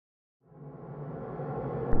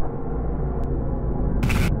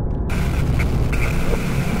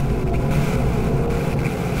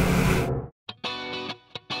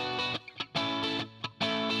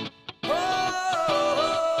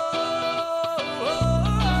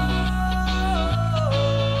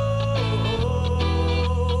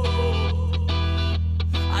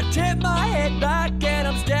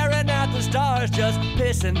just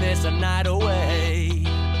pissing this night away.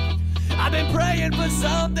 I've been praying for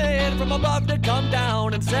something from above to come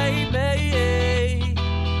down and save me.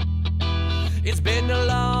 It's been a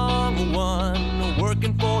long one,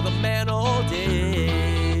 working for the man all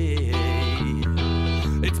day.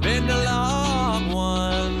 It's been a long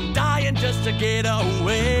one, dying just to get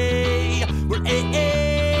away.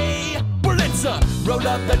 Well, it's a roll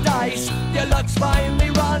up the dice, your luck's finally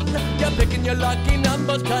run. You're picking your lucky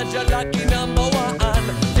numbers cause you're lucky number one.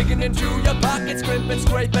 Digging into your pockets, scrimping,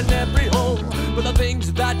 scraping every hole for the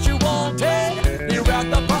things that you wanted. You're at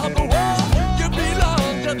the proper wall, you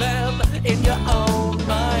belong to them in your own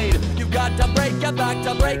mind. You've got to break your back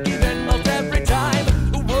to break even most every time.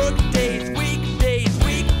 Work days, weekdays,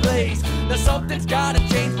 weak place. Now something's gotta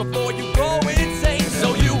change before you go insane.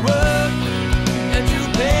 So you work and you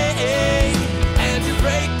pay and you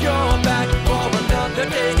break your back for another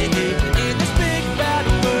day in this big bad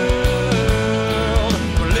world.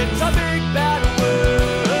 Well, it's a big bad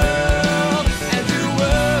world. And you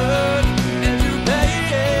work and you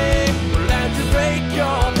pay and you break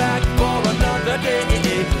your back for another day in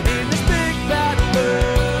this big bad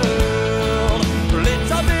world. Well,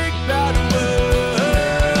 it's a big bad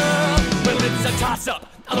world. Well, it's a toss-up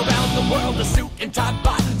all around the world. A suit and tie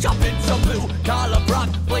box, jump in some blue collar rock,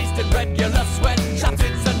 placed in regular sweatshops.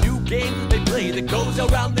 It's a new game they play that goes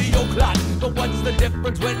around the old clock. But what's the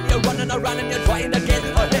difference when you're running around and you're trying to get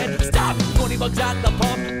ahead? Stop, 20 bucks at the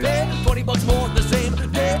pump, pay 20 bucks for the same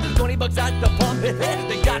day. 20 bucks at the pump,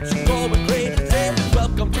 they got you going crazy.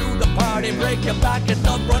 Welcome to the party, break your back at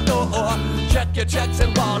the front door. Check your checks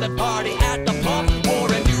and wallet, party at the pump war.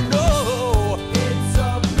 And you know it's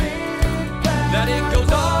a big bad that it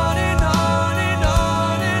goes on and on and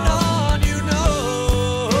on and on. You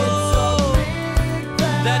know it's a big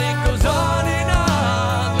bad that it goes on and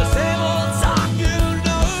on. The same old song. You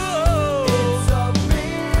know it's a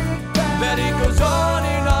big bad that it goes on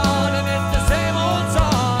and it's the same old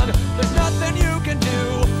song. There's nothing you can do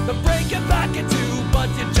to break it back in two, but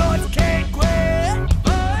you just can't quit.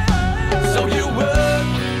 So you work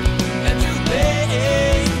and you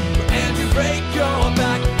pay and you break your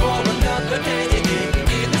back for another day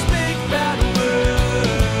in this big bad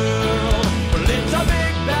world. Well, it's a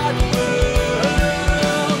big bad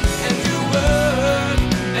world. And you work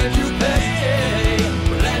and you pay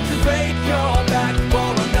and you break your back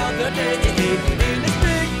for another day in this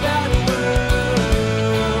big bad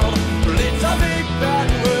world. Well, it's a big bad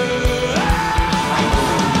world.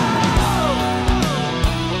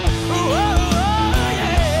 Oh,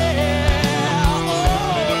 yeah. Oh,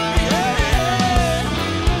 yeah.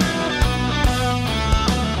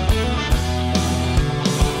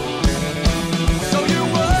 So you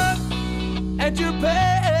work and you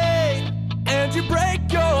pay and you break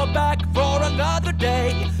your back for another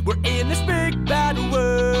day. We're in this big bad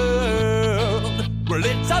world. Well,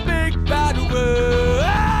 it's a big bad world.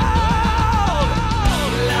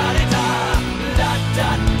 La-di-da,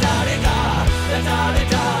 la-da-da-di-da,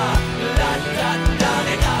 la-da-di-da,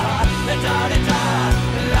 la-da-da-di-da, la-da-di-da,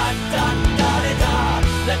 la-da-da-di-da,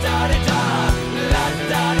 la-da-di-da,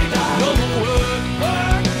 la-da-di-da. No more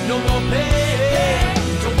work, no more pay.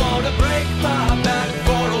 Don't wanna break my back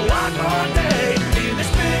for one more day in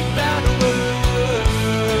this big bad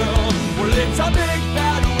world. Well, it's a big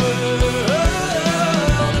bad world,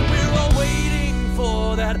 and we're all waiting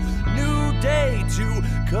for that new day to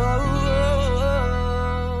come.